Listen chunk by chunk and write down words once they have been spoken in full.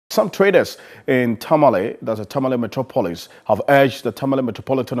Some traders in tamale, that's a tamale Metropolis, have urged the Tamale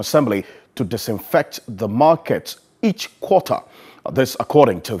Metropolitan Assembly to disinfect the markets each quarter. This,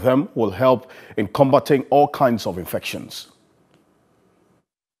 according to them, will help in combating all kinds of infections.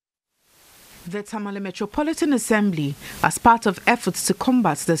 The Tamale Metropolitan Assembly, as part of efforts to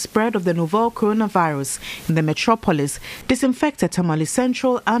combat the spread of the novel coronavirus in the metropolis, disinfected Tamale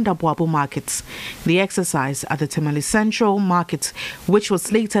Central and Abuabu markets. The exercise at the Tamale Central market, which was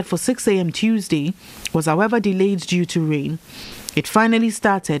slated for 6 a.m. Tuesday, was however delayed due to rain. It finally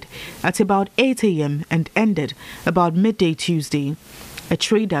started at about 8 a.m. and ended about midday Tuesday. A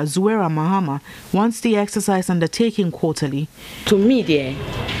trader, Zuera Mahama, wants the exercise undertaken quarterly. To me, dear,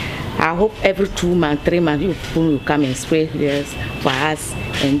 I hope every 2 months, 3 months, you people will come and spray this for us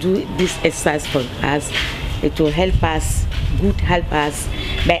and do this exercise for us. It will help us, help us.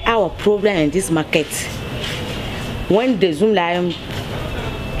 But our problem in this market, when the Zoom lion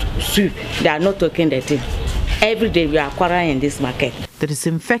sweep, they are not talking the thing. Every day we are quarreling in this market. The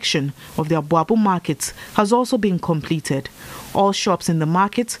disinfection of the Abuabu markets has also been completed. All shops in the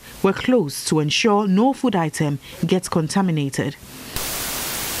market were closed to ensure no food item gets contaminated.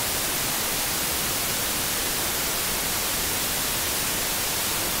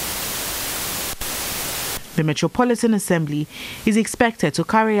 The Metropolitan Assembly is expected to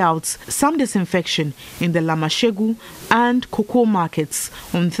carry out some disinfection in the Lamashegu and Koko markets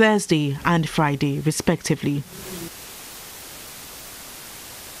on Thursday and Friday, respectively.